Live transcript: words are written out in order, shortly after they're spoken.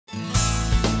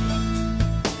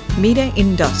Mirae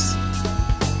Indus.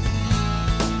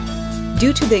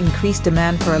 Due to the increased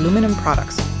demand for aluminum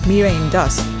products, Mirae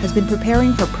Indus has been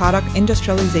preparing for product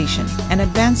industrialization and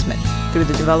advancement through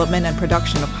the development and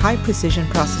production of high-precision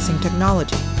processing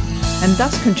technology, and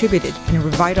thus contributed in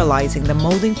revitalizing the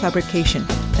molding fabrication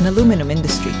and aluminum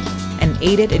industry, and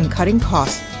aided in cutting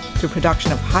costs through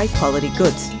production of high-quality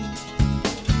goods.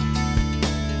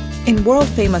 In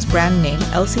world-famous brand name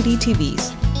LCD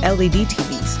TVs, LED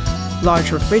TVs,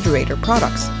 large refrigerator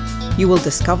products, you will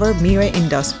discover Mirae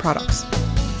Indus products.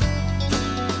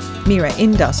 Mirae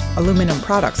Indus aluminum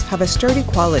products have a sturdy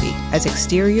quality as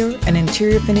exterior and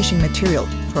interior finishing material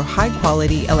for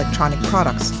high-quality electronic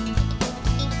products.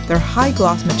 Their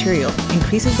high-gloss material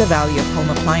increases the value of home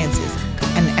appliances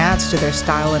and adds to their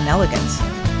style and elegance.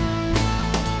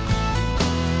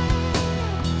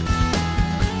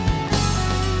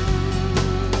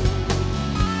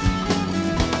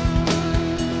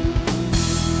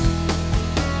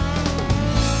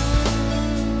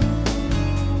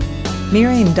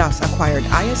 Mirae Indus acquired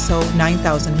ISO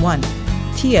 9001,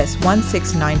 TS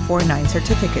 16949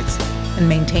 certificates and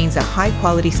maintains a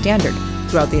high-quality standard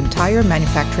throughout the entire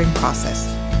manufacturing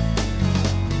process.